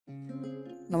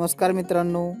नमस्कार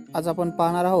मित्रांनो, आज आपण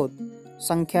पाहणार आहोत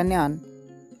संख्या ज्ञान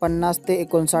 50 ते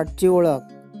 59 ची ओळख।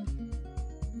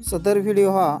 सदर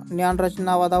व्हिडिओ हा ज्ञान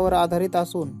रचनावादावर आधारित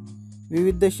असून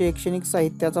विविध शैक्षणिक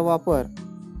साहित्याचा वापर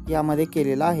यामध्ये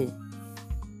केलेला आहे।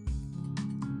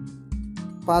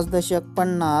 5 दशक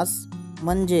 50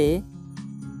 म्हणजे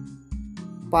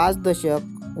 5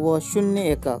 दशक व 0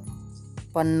 एकक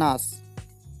 50।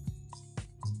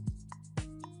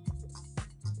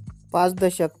 5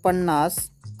 दशक 50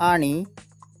 आणि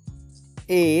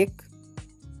 1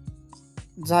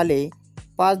 झाले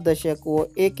 5 दशक व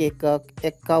 1 एकक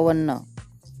 51।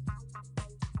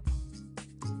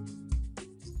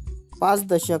 5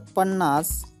 दशक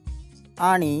 50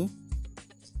 आणि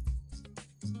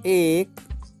 1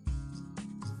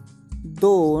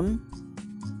 2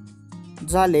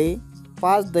 झाले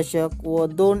 5 दशक व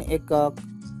 2 एकक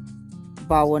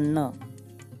 52।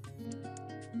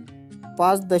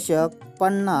 5 दशक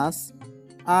 50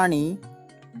 आणि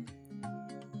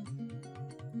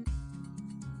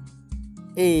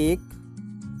 1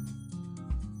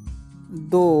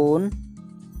 2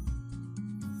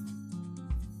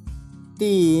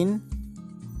 3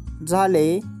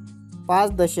 झाले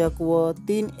 5 दशक व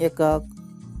 3 एकक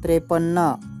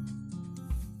 53।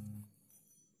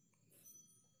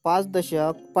 5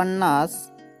 दशक 50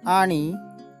 आणि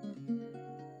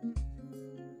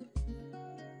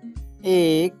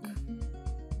 1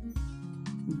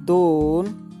 2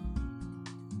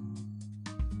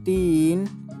 3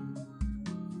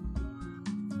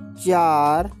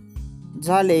 4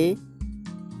 झाले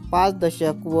 5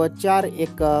 दशक व 4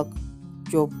 एकक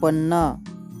 54।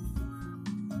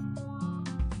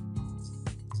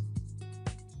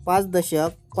 5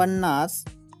 दशक 50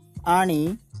 आणि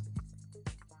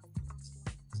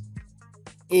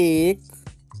 1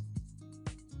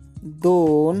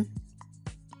 2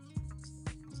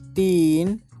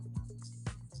 3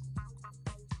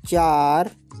 4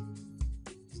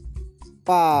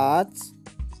 5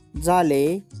 झाले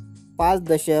 5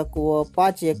 दशक व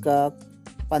 5 एकक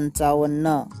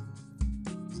 55।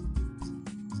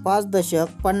 5 दशक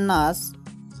 50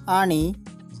 आणि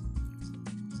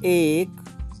 1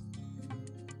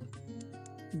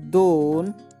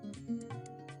 2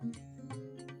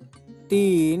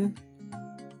 3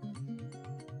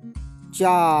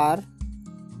 4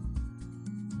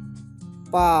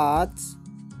 5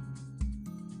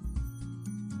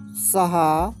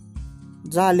 6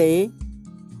 झाले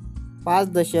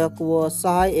 5 दशक व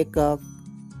 6 एकक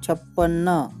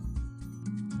 56।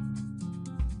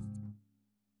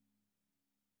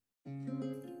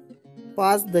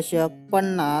 5 दशक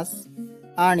 50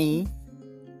 आणि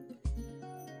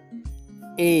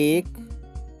 1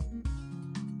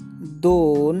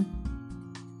 2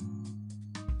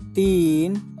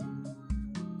 3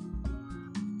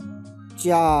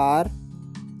 4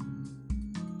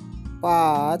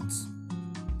 5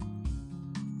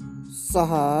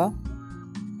 6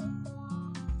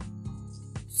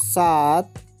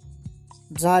 7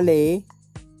 झाले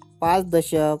 5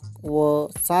 दशक व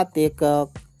 7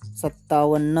 एकक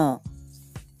 57।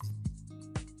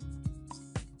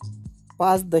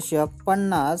 5 दशक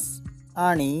 50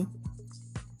 आणि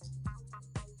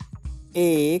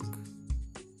 1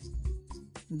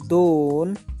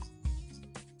 2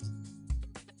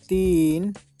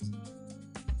 3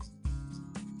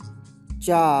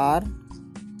 4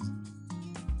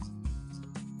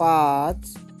 5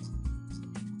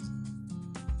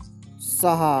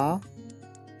 6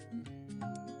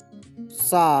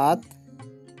 7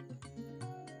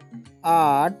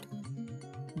 8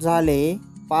 झाले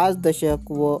 5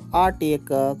 दशक व 8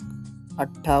 एकक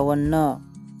 58।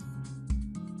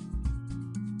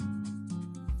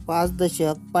 5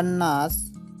 दशक 50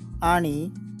 आणि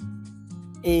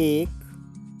 1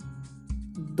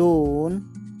 2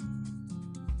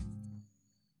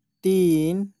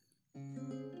 3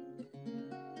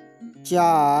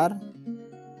 4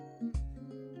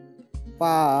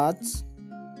 5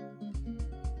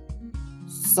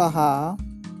 6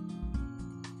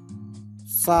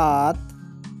 7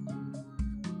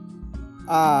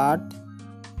 8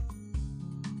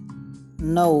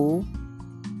 9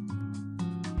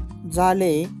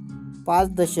 झाले 5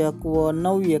 दशक व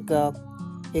 9 एकक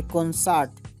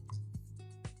 59।